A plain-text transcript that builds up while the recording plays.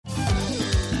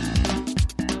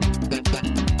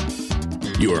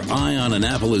Your Eye on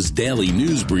Annapolis daily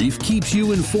news brief keeps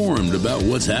you informed about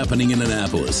what's happening in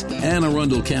Annapolis, Anne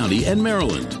Arundel County, and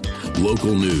Maryland.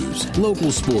 Local news,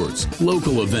 local sports,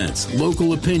 local events,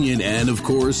 local opinion, and, of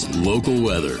course, local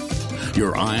weather.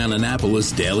 Your Eye on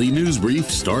Annapolis daily news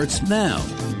brief starts now.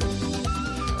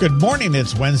 Good morning.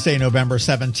 It's Wednesday, November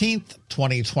 17th,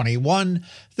 2021.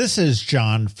 This is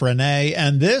John Frenaye,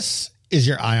 and this is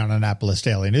your Eye on Annapolis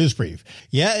Daily News Brief.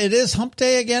 Yeah, it is hump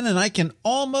day again, and I can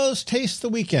almost taste the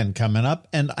weekend coming up,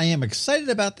 and I am excited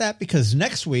about that because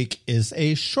next week is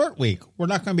a short week. We're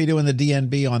not going to be doing the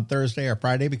DNB on Thursday or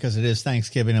Friday because it is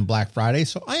Thanksgiving and Black Friday,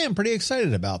 so I am pretty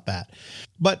excited about that.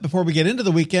 But before we get into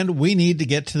the weekend, we need to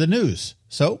get to the news.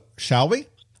 So, shall we?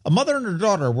 A mother and her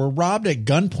daughter were robbed at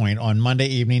gunpoint on Monday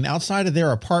evening outside of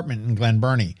their apartment in Glen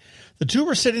Burnie. The two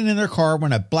were sitting in their car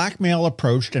when a black male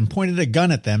approached and pointed a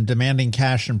gun at them, demanding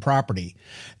cash and property.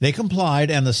 They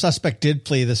complied, and the suspect did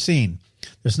flee the scene.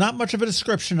 There's not much of a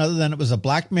description other than it was a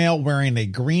black male wearing a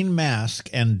green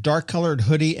mask and dark-colored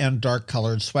hoodie and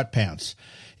dark-colored sweatpants.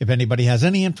 If anybody has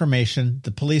any information, the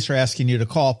police are asking you to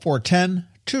call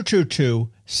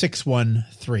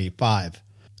 410-222-6135.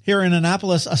 Here in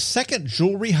Annapolis, a second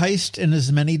jewelry heist in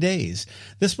as many days.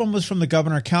 This one was from the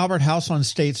Governor Calvert House on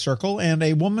State Circle, and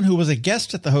a woman who was a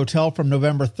guest at the hotel from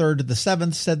November 3rd to the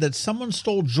 7th said that someone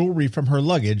stole jewelry from her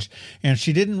luggage, and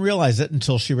she didn't realize it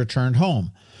until she returned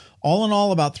home. All in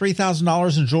all, about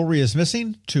 $3,000 in jewelry is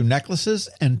missing, 2 necklaces,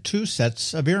 and 2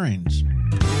 sets of earrings.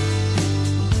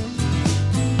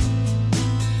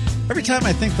 Every time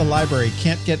I think the library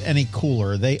can't get any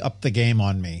cooler, they up the game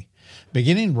on me.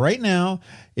 Beginning right now,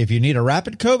 if you need a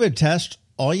rapid COVID test,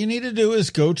 all you need to do is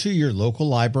go to your local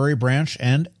library branch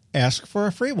and ask for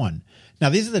a free one. Now,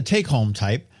 these are the take-home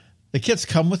type. The kits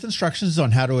come with instructions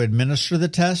on how to administer the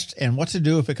test and what to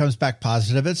do if it comes back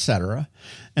positive, etc.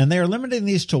 And they are limiting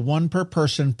these to 1 per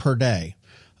person per day.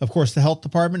 Of course, the health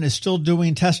department is still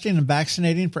doing testing and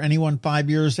vaccinating for anyone 5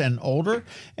 years and older,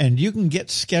 and you can get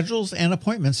schedules and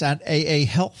appointments at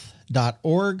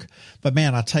aahealth.org. But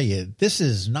man, I'll tell you, this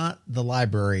is not the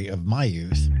library of my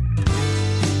youth.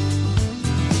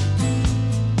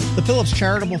 The Phillips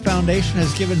Charitable Foundation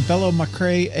has given Bello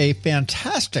McCrae a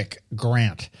fantastic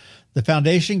grant. The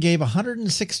foundation gave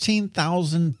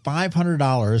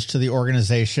 $116,500 to the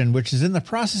organization, which is in the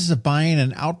process of buying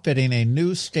and outfitting a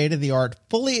new state-of-the-art,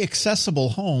 fully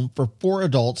accessible home for 4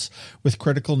 adults with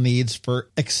critical needs for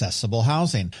accessible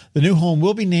housing. The new home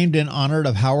will be named in honor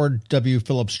of Howard W.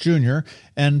 Phillips, Jr.,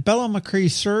 and Bello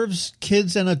McCrae serves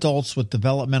kids and adults with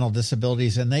developmental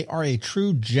disabilities, and they are a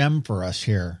true gem for us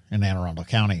here in Anne Arundel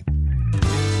County.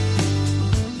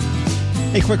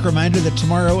 A quick reminder that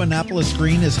tomorrow Annapolis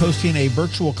Green is hosting a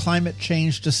virtual climate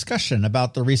change discussion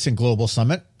about the recent global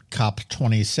summit,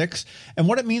 COP26, and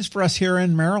what it means for us here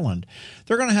in Maryland.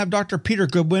 They're going to have Dr. Peter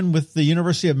Goodwin with the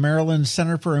University of Maryland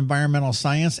Center for Environmental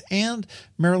Science and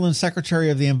Maryland Secretary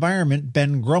of the Environment,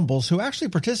 Ben Grumbles, who actually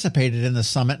participated in the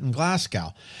summit in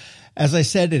Glasgow. As I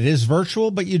said, it is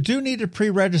virtual, but you do need to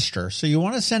pre-register. So you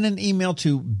want to send an email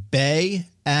to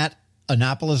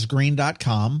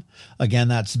bay@AnnapolisGreen.com. Again,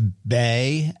 that's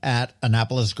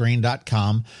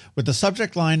bay@AnnapolisGreen.com with the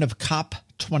subject line of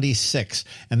COP26,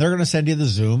 and they're going to send you the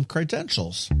Zoom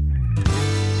credentials.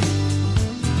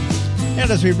 And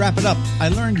as we wrap it up, I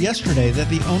learned yesterday that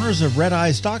the owners of Red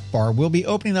Eye's Dock Bar will be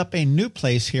opening up a new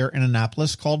place here in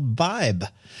Annapolis called Vibe.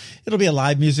 It'll be a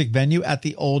live music venue at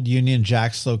the old Union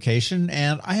Jacks location,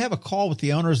 and I have a call with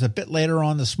the owners a bit later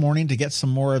on this morning to get some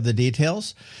more of the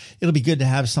details. It'll be good to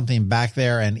have something back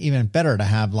there and even better to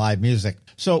have live music.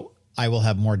 So I will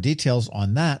have more details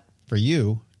on that for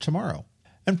you tomorrow.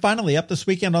 And finally, up this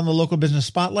weekend on the Local Business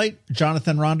Spotlight,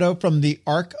 Jonathan Rondo from the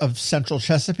Arc of Central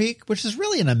Chesapeake, which is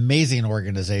really an amazing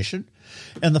organization.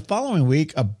 And the following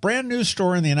week, a brand new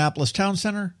store in the Annapolis Town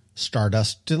Center,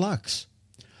 Stardust Deluxe.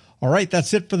 All right,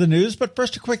 that's it for the news. But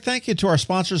first, a quick thank you to our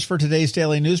sponsors for today's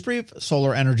daily news brief,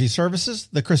 Solar Energy Services,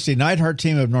 the Christy Neidhart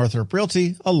team of Northrop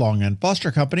Realty, a Long and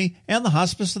Foster Company, and the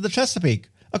Hospice of the Chesapeake.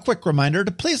 A quick reminder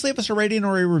to please leave us a rating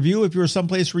or a review if you're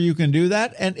someplace where you can do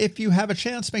that. And if you have a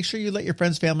chance, make sure you let your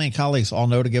friends, family, and colleagues all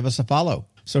know to give us a follow.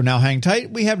 So now hang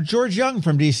tight. We have George Young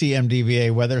from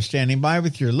DCMDVA Weather standing by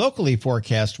with your locally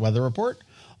forecast weather report.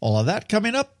 All of that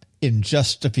coming up in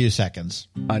just a few seconds.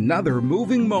 Another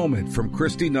moving moment from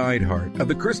Christy Neidhart of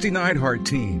the Christy Neidhart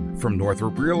team from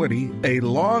Northrop Realty, a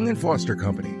Long and Foster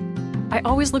Company. I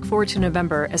always look forward to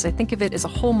November as I think of it as a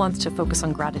whole month to focus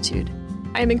on gratitude.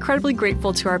 I am incredibly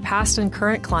grateful to our past and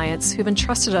current clients who've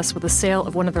entrusted us with the sale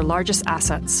of one of their largest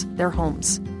assets, their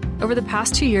homes. Over the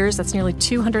past 2 years, that's nearly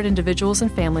 200 individuals and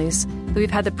families that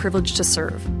we've had the privilege to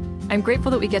serve. I'm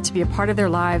grateful that we get to be a part of their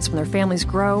lives when their families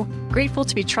grow, grateful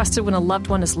to be trusted when a loved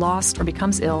one is lost or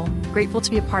becomes ill, grateful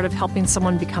to be a part of helping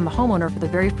someone become a homeowner for the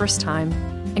very first time,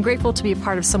 and grateful to be a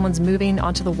part of someone's moving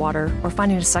onto the water or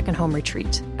finding a second home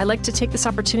retreat. I'd like to take this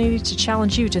opportunity to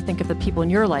challenge you to think of the people in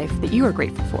your life that you are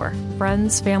grateful for.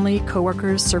 Friends, family,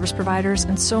 coworkers, service providers,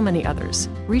 and so many others.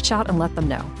 Reach out and let them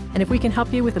know. And if we can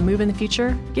help you with a move in the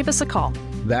future, give us a call.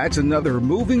 That's another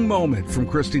moving moment from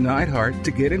Christy Neidhart.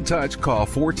 To get in touch, call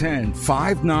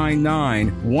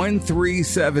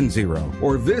 410-599-1370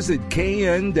 or visit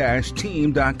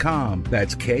kn-team.com.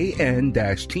 That's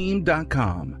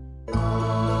kn-team.com.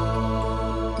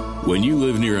 When you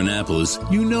live near Annapolis,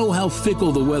 you know how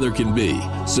fickle the weather can be.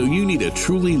 So you need a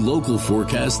truly local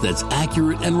forecast that's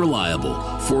accurate and reliable.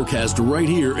 Forecast right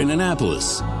here in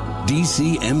Annapolis.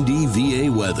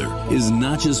 DCMDVA weather is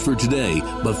not just for today,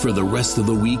 but for the rest of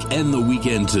the week and the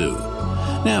weekend too.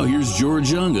 Now here's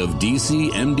George Young of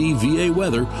DCMDVA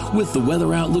weather with the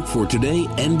weather outlook for today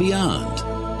and beyond.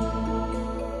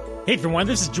 Hey everyone,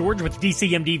 this is George with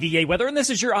DCMDVA Weather, and this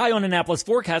is your Eye on Annapolis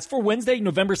forecast for Wednesday,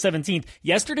 November 17th.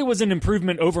 Yesterday was an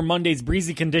improvement over Monday's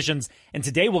breezy conditions, and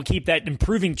today we'll keep that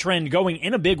improving trend going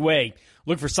in a big way.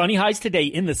 Look for sunny highs today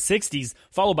in the 60s,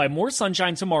 followed by more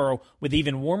sunshine tomorrow with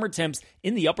even warmer temps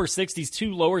in the upper 60s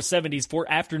to lower 70s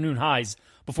for afternoon highs,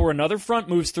 before another front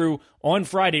moves through on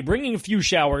Friday, bringing a few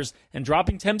showers and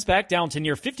dropping temps back down to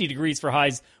near 50 degrees for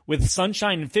highs, with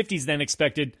sunshine in 50s then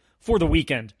expected for the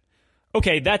weekend.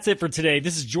 Okay, that's it for today.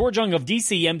 This is George Young of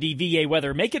DCMDVA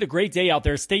Weather. Make it a great day out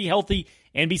there. Stay healthy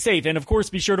and be safe. And, of course,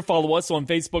 be sure to follow us on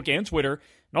Facebook and Twitter.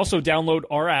 And also download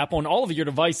our app on all of your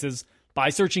devices by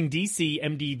searching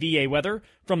DCMDVA Weather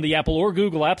from the Apple or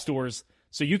Google App Stores,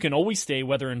 so you can always stay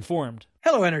weather informed.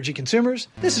 Hello, energy consumers.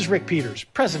 This is Rick Peters,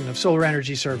 president of Solar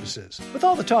Energy Services. With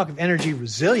all the talk of energy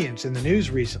resilience in the news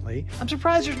recently, I'm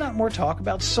surprised there's not more talk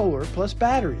about solar plus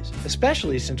batteries,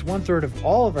 especially since 1/3 of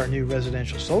all of our new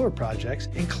residential solar projects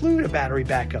include a battery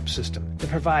backup system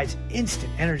that provides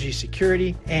instant energy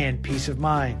security and peace of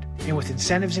mind. And with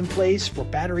incentives in place for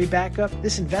battery backup,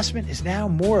 this investment is now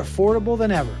more affordable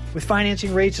than ever. With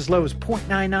financing rates as low as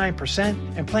 0.99%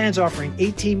 and plans offering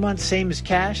 18 months same as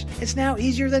cash, it's now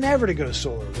easier than ever to go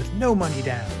solar with no money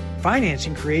down.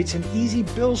 Financing creates an easy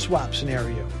bill swap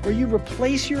scenario where you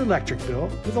replace your electric bill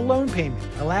with a loan payment,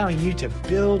 allowing you to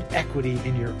build equity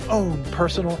in your own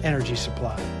personal energy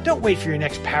supply. Don't wait for your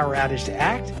next power outage to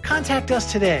act. Contact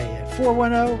us today at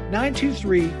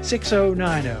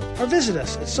 410-923-6090 or visit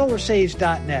us at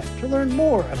solarsaves.net to learn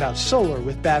more about solar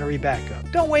with battery backup.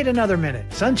 Don't wait another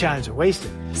minute. Sunshine's are wasted.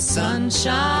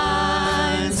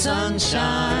 Sunshine,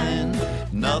 sunshine,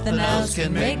 nothing else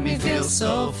can make me feel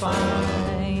so fine.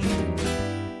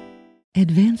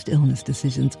 Advanced illness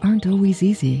decisions aren't always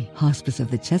easy. Hospice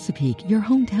of the Chesapeake, your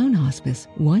hometown hospice,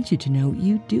 wants you to know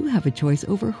you do have a choice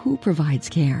over who provides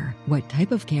care, what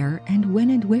type of care, and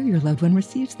when and where your loved one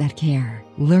receives that care.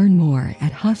 Learn more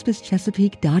at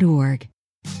hospicechesapeake.org.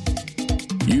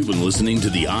 You've been listening to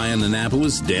the Eye on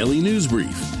Annapolis Daily News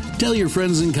Brief. Tell your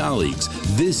friends and colleagues,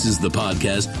 this is the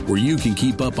podcast where you can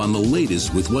keep up on the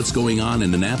latest with what's going on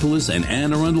in Annapolis and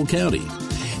Anne Arundel County.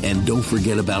 And don't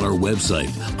forget about our website,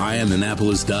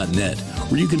 eyeonannapolis.net,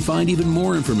 where you can find even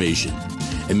more information.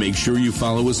 And make sure you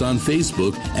follow us on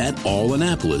Facebook at All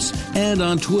Annapolis and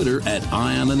on Twitter at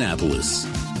EyeOnAnnapolis.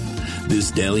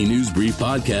 This Daily News Brief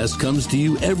podcast comes to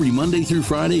you every Monday through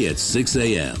Friday at 6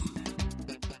 a.m.